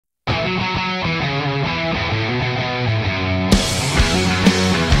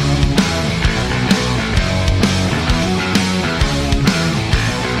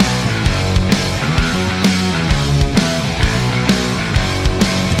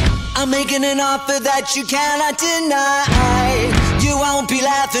I'm making an offer that you cannot deny. You won't be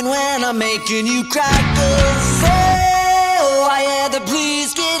laughing when I'm making you cry. 'Cause oh, I hear the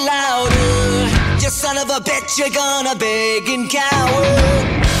please get louder. You son of a bitch, you're gonna beg and cower.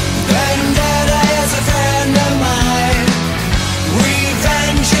 Vendetta is a friend of mine.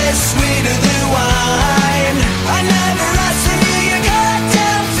 Revenge is sweeter than wine. I never asked for you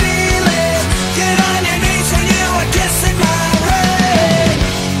goddamn feeling. Get on your knees when you are kissing my ring.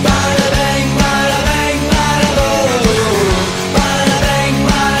 Bada bang, bada bang, bada boom. Bada bang,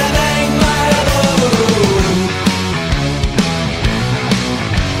 bada bang, bada boom.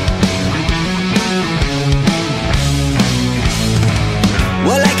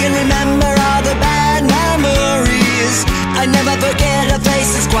 Well, I can remember all the bad memories. I never forget her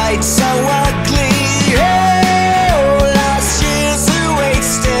face is quite so ugly. Oh, last year's are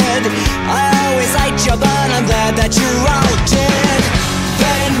wasted. I always liked you, but I'm glad that you're all dead.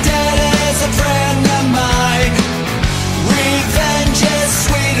 Vendetta is a friend of mine. Revenge is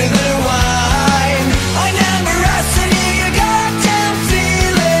sweeter than wine. I never asked for you goddamn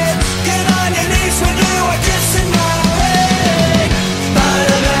feeling. Get on your knees when you are kissing my ring.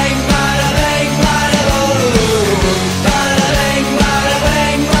 Bada bang, bada bang, bada boom. Bada bang, bada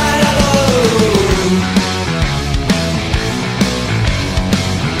bang, bada boom.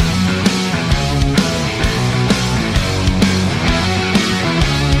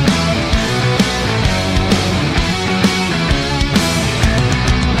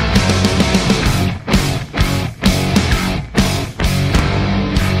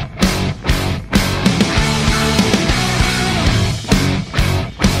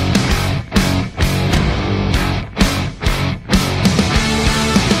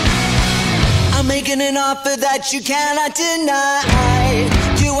 I'm making an offer that you cannot deny.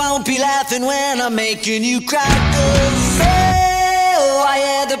 You won't be laughing when I'm making you cry. 'Cause oh, I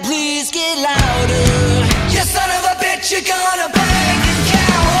hear the please get louder. You son of a bitch, you're gonna pay.